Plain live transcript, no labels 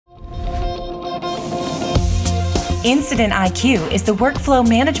Incident IQ is the workflow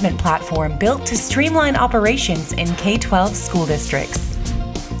management platform built to streamline operations in K-12 school districts.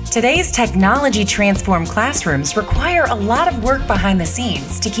 Today's technology-transformed classrooms require a lot of work behind the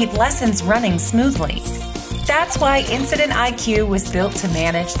scenes to keep lessons running smoothly. That's why Incident IQ was built to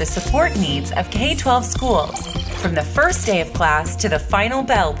manage the support needs of K-12 schools, from the first day of class to the final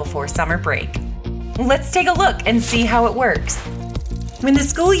bell before summer break. Let's take a look and see how it works. When the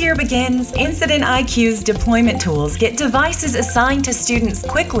school year begins, Incident IQ's deployment tools get devices assigned to students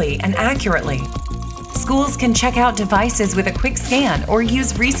quickly and accurately. Schools can check out devices with a quick scan or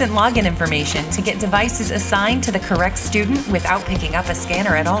use recent login information to get devices assigned to the correct student without picking up a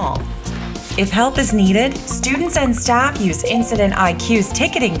scanner at all. If help is needed, students and staff use Incident IQ's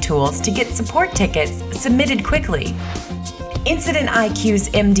ticketing tools to get support tickets submitted quickly. Incident IQ's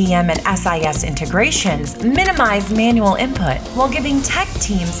MDM and SIS integrations minimize manual input while giving tech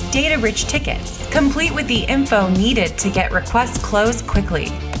teams data-rich tickets, complete with the info needed to get requests closed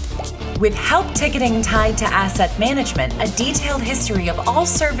quickly. With help ticketing tied to asset management, a detailed history of all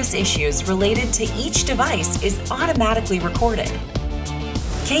service issues related to each device is automatically recorded.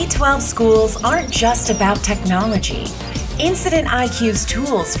 K-12 schools aren't just about technology. Incident IQ's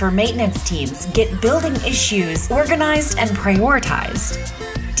tools for maintenance teams get building issues organized and prioritized.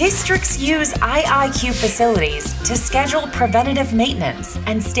 Districts use IIQ facilities to schedule preventative maintenance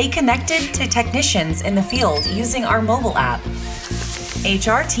and stay connected to technicians in the field using our mobile app.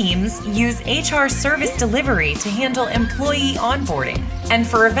 HR teams use HR service delivery to handle employee onboarding. And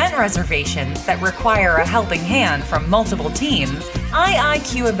for event reservations that require a helping hand from multiple teams,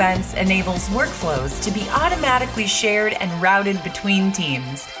 IIQ Events enables workflows to be automatically shared and routed between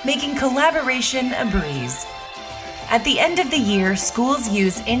teams, making collaboration a breeze. At the end of the year, schools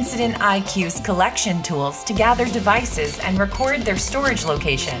use Incident IQ's collection tools to gather devices and record their storage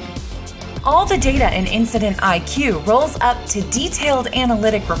location. All the data in Incident IQ rolls up to detailed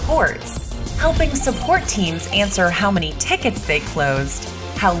analytic reports, helping support teams answer how many tickets they closed,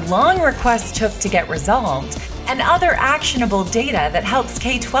 how long requests took to get resolved, and other actionable data that helps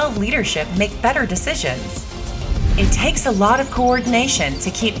K-12 leadership make better decisions. It takes a lot of coordination to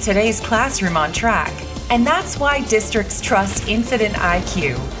keep today's classroom on track, and that's why districts trust Incident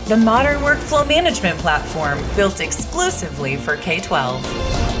IQ, the modern workflow management platform built exclusively for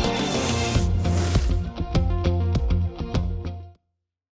K-12.